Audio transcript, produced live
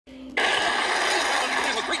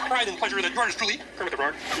pride and pleasure that yours truly, Kermit the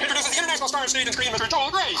Frog, introduces the international star of stage and screen, Mr.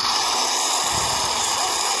 Joel Grey.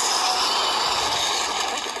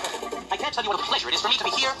 I can't tell you what a pleasure it is for me to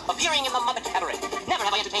be here, appearing in the Muppet Cabaret. Never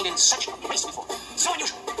have I entertained in such a place before. So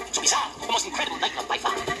unusual, so bizarre, the most incredible nightclub by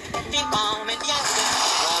far. Willkommen, welcome,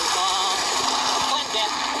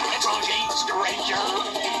 death, Étranger, stranger,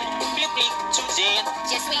 public to sehen,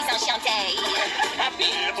 Je suis enchanté.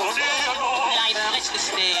 happy, live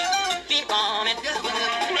restlessly. Willkommen,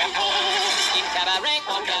 im Cabaret,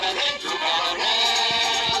 au Cabaret, du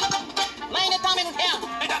Cabaret. Meine Damen und Herren,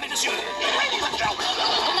 Mesdames et messieurs, ladies and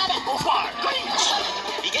gentlemen, bonsoir, greetings.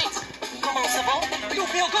 wie geht's? Comment ça va? You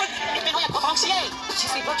feel good? Ich bin euer Conferencier. Je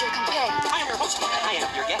suis votre compère. I am your host. I am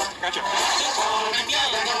your guest. Gotcha.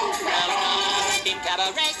 In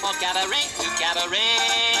cabaret, au cabaret, du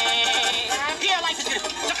cabaret. Here life is beautiful.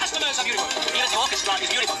 The customers are beautiful. Here the orchestra is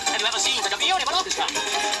beautiful. Have you ever seen such a beautiful orchestra?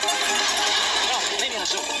 No, maybe in a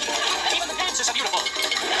zoo. Even the dancers are beautiful.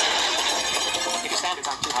 If your standards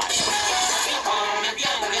aren't too high.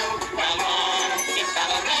 In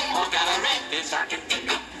cabaret, au cabaret, it's our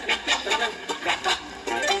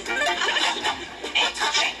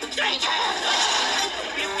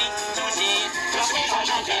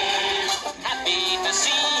happy to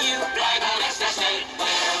see you.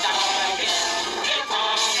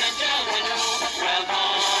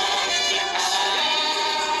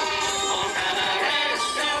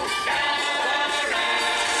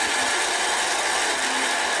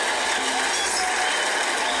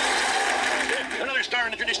 Another star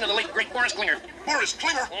in the tradition of the late, great Boris Klinger. Boris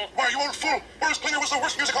Klinger? Why, you old fool. Boris Klinger was the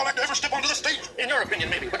worst music hall act to ever step onto the stage. In your opinion,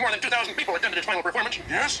 maybe, but more than 2,000 people attended his final performance.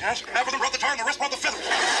 Yes, yes. Half of them brought the tar and the rest brought the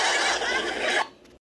feathers.